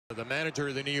The manager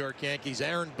of the New York Yankees,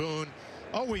 Aaron Boone,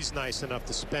 always nice enough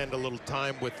to spend a little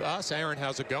time with us. Aaron,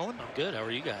 how's it going? I'm good. How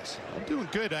are you guys? I'm doing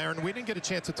good, Aaron. We didn't get a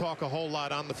chance to talk a whole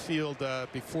lot on the field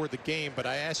before the game, but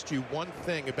I asked you one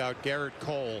thing about Gerrit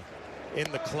Cole in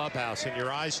the clubhouse, and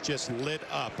your eyes just lit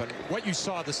up. And what you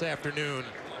saw this afternoon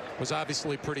was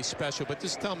obviously pretty special, but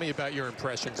just tell me about your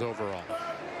impressions overall.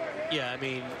 Yeah, I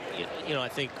mean, you know, I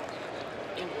think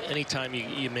anytime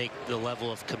you make the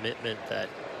level of commitment that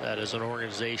as an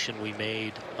organization we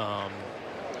made,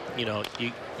 you know,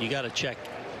 you got to check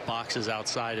boxes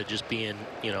outside of just being,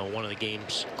 you know, one of the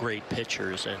game's great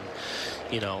pitchers. And,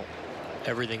 you know,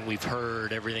 everything we've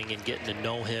heard, everything in getting to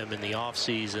know him in the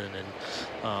offseason,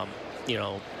 and you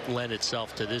know, lend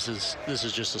itself to this is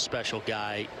just a special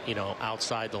guy, you know,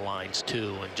 outside the lines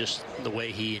too, and just the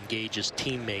way he engages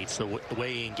teammates, the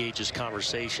way he engages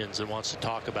conversations and wants to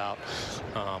talk about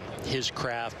his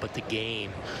craft, but the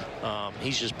game.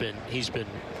 He's been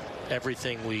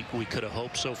everything we could have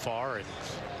hoped so far,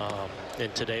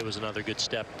 and today was another good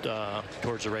step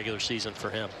towards the regular season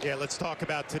for him. Yeah, let's talk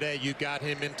about today. You got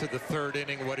him into the third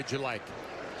inning. What did you like?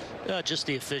 Just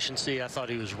the efficiency. I thought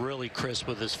he was really crisp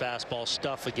with his fastball.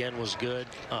 Stuff again was good.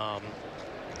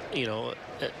 You know,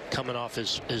 coming off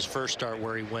his first start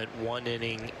where he went 1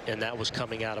 inning, and that was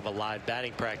coming out of a live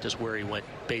batting practice where he went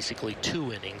basically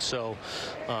 2 innings. So,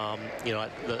 you know,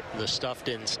 the stuff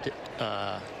didn't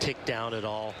tick down at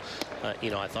all.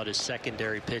 You know, I thought his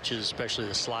secondary pitches, especially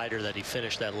the slider that he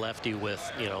finished that lefty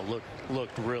with, you know,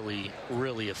 looked really,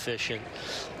 really efficient.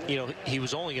 You know, he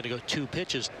was only going to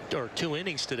go 2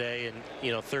 innings today, and,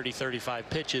 you know, 30-35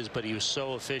 pitches, but he was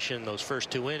so efficient in those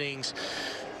first 2 innings.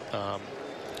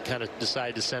 Kind of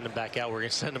decided to send him back out. We're going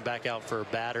to send him back out for a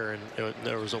batter, and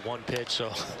there was a 1 pitch,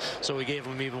 so we gave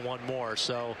him even 1 more.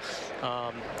 So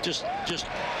just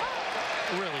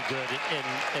really good,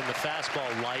 and the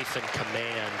fastball life and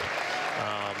command,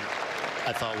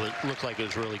 I thought looked like it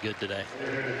was really good today.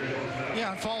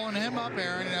 Yeah, and following him up,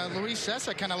 Aaron, Luis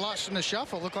Cessa kind of lost in the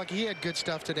shuffle. Looked like he had good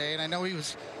stuff today, and I know he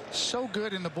was so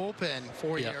good in the bullpen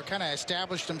for you. Kind of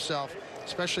established himself,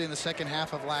 especially in the second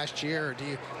half of last year.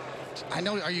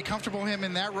 Are you comfortable with him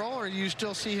in that role, or do you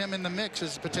still see him in the mix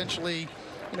as potentially,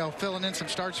 you know, filling in some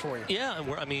starts for you? Yeah,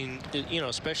 I mean, you know,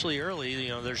 especially early, you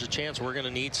know, there's a chance we're going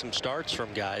to need some starts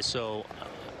from guys. So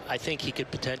I think he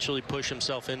could potentially push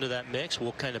himself into that mix.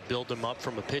 We'll kind of build him up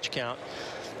from a pitch count.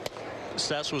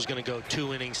 Cess was going to go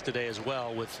 2 innings today as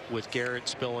well, with Gerrit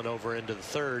spilling over into the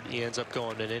third. He ends up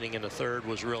going an inning in the third,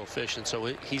 was real efficient. So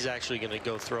he's actually going to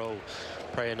go throw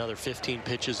probably another 15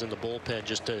 pitches in the bullpen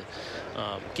just to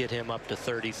get him up to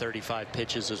 30-35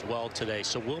 pitches as well today.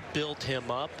 So we'll build him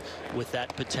up with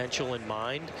that potential in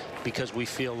mind, because we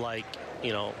feel like,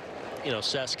 you know,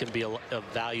 Cess can be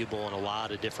valuable in a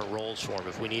lot of different roles for him.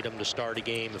 If we need him to start a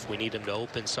game, if we need him to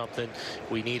open something,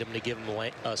 we need him to give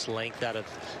us length out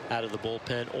of the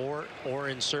bullpen, or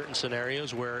in certain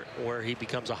scenarios where he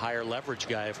becomes a higher leverage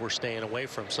guy if we're staying away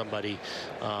from somebody.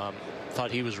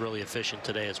 Thought he was really efficient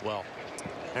today as well.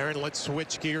 Aaron, let's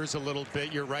switch gears a little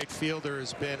bit. Your right fielder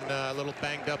has been a little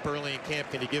banged up early in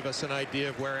camp. Can you give us an idea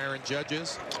of where Aaron Judge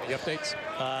is? Any updates?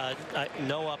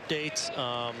 No updates.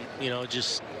 You know,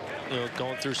 just, you know,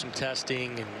 going through some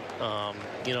testing, and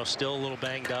you know, still a little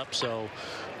banged up. So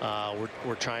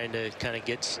we're trying to kind of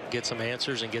get some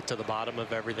answers and get to the bottom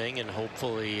of everything, and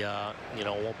hopefully, you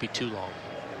know, it won't be too long.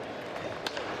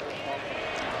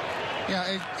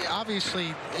 Yeah,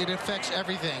 obviously it affects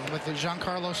everything with the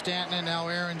Giancarlo Stanton and now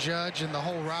Aaron Judge, and the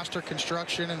whole roster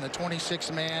construction and the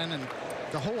 26th man and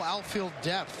the whole outfield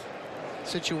depth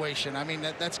situation. I mean,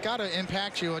 that's got to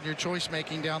impact you on your choice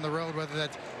making down the road, whether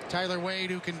that's Tyler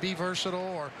Wade, who can be versatile,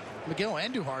 or Miguel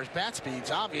Andujar's bat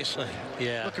speeds, obviously.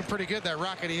 Yeah. Looking pretty good. That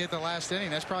rocket he hit the last inning,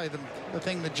 that's probably the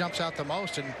thing that jumps out the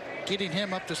most, and getting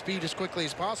him up to speed as quickly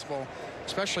as possible,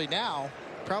 especially now,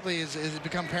 probably has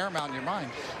become paramount in your mind.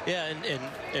 Yeah,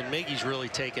 and Miggy's really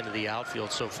taken to the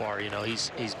outfield so far. You know,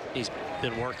 he's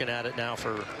been working at it now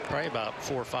for probably about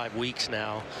 4 or 5 weeks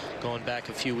now, going back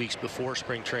a few weeks before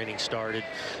spring training started,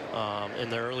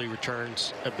 and the early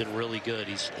returns have been really good.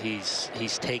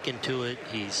 He's taken to it.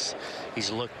 He's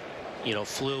looked, you know,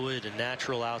 fluid and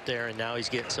natural out there, and now he's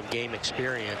getting some game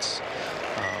experience.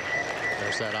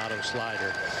 There's that auto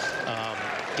slider.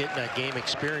 Getting that game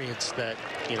experience that,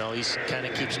 you know, he's kind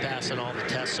of keeps passing all the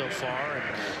tests so far,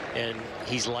 and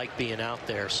he's like being out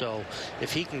there. So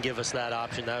if he can give us that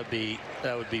option, that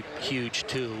would be huge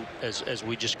too, as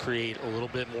we just create a little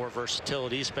bit more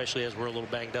versatility, especially as we're a little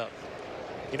banged up.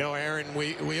 You know, Aaron,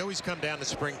 we always come down to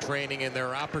spring training, and there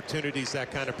are opportunities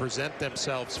that kind of present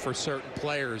themselves for certain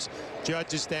players.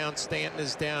 Judge is down, Stanton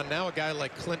is down. Now a guy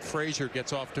like Clint Frazier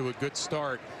gets off to a good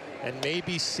start and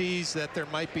maybe sees that there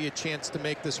might be a chance to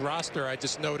make this roster. I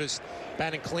just noticed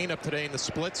batting cleanup today in the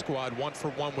split squad, 1 for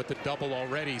 1 with the double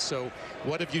already. So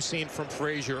what have you seen from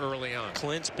Frazier early on?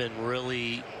 Clint's been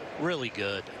really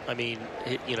good. I mean,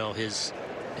 you know, his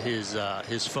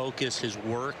focus, his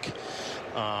work.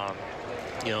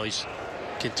 You know, he's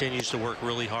continues to work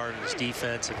really hard in his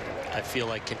defense, and I feel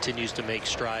like continues to make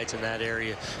strides in that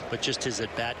area. But just his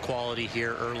at-bat quality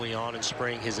here early on in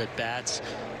spring, his at-bats,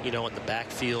 you know, in the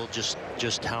backfield, just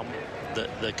how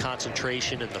the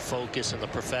concentration and the focus and the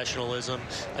professionalism,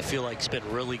 I feel like it's been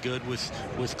really good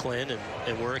with Clint,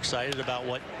 and we're excited about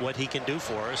what he can do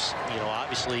for us. You know,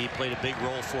 obviously he played a big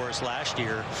role for us last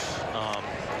year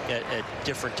at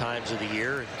different times of the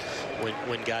year, and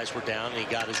when guys were down, and he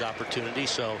got his opportunity.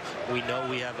 So we know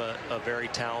we have a very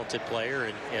talented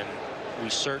player, and we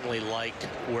certainly like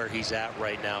where he's at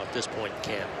right now at this point in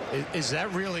camp. Is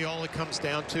that really all it comes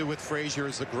down to with Frazier,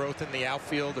 is the growth in the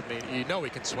outfield? I mean, you know he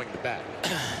can swing the bat.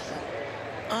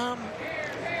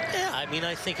 Yeah, I mean,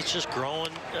 I think it's just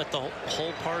growing at the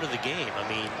whole part of the game. I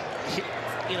mean,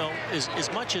 you know,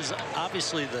 as much as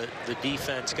obviously the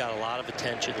defense got a lot of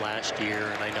attention last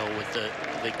year, and I know with the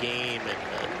game and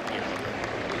you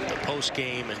know, the post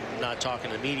game and not talking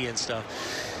to the media and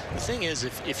stuff. The thing is,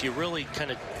 if you really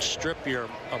kind of strip your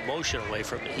emotion away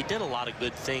from it, he did a lot of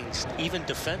good things, even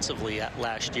defensively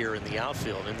last year in the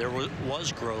outfield, and there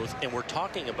was growth. And we're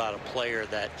talking about a player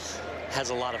that has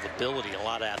a lot of ability, a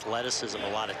lot of athleticism,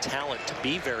 a lot of talent to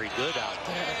be very good out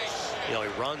there. You know,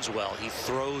 he runs well, he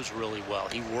throws really well,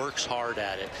 he works hard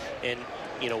at it, and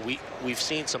you know, we've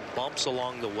seen some bumps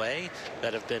along the way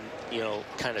that have been, you know,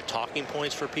 kind of talking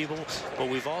points for people, but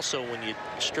we've also, when you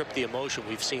strip the emotion,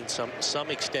 we've seen some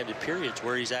extended periods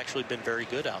where he's actually been very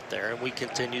good out there, and we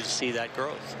continue to see that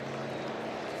growth.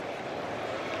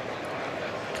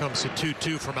 Comes to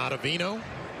 2-2 from Ottavino.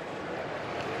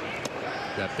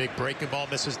 That big breaking ball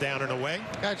misses down and away.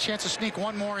 Got a chance to sneak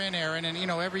one more in, Aaron, and you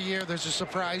know, every year there's a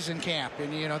surprise in camp,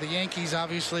 and you know, the Yankees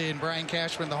obviously, and Brian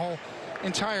Cashman, the whole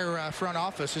entire front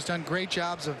office has done great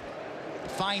jobs of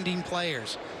finding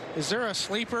players. Is there a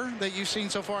sleeper that you've seen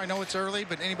so far? I know it's early,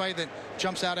 but anybody that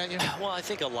jumps out at you? Well, I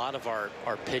think a lot of our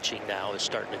pitching now is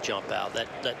starting to jump out.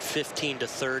 That 15 to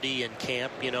 30 in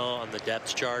camp, you know, on the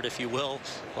depth chart, if you will,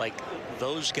 like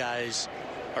those guys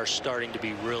are starting to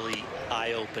be really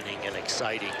eye-opening and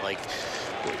exciting. Like,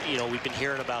 you know, we've been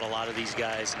hearing about a lot of these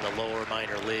guys in the lower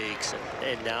minor leagues,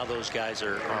 and now those guys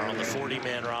are on the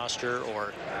 40-man roster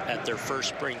or at their first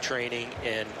spring training,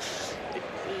 and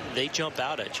they jump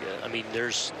out at you. I mean,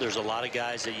 there's a lot of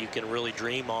guys that you can really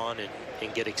dream on and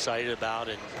get excited about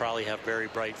and probably have very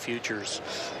bright futures.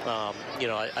 You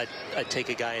know, I take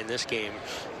a guy in this game,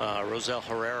 Rosel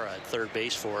Herrera at third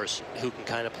base for us, who can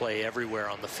kind of play everywhere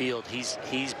on the field. He's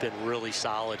been really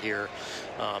solid here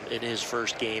in his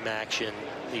first game action,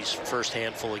 these first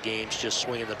handful of games, just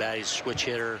swinging the bat. He's a switch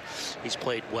hitter. He's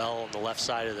played well on the left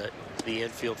side of the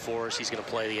infield for us. He's going to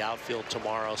play the outfield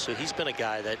tomorrow. So he's been a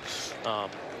guy that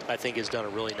I think has done a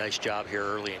really nice job here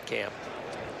early in camp.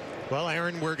 Well,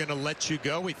 Aaron, we're going to let you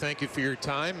go. We thank you for your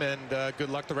time, and good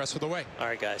luck the rest of the way. All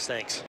right, guys. Thanks.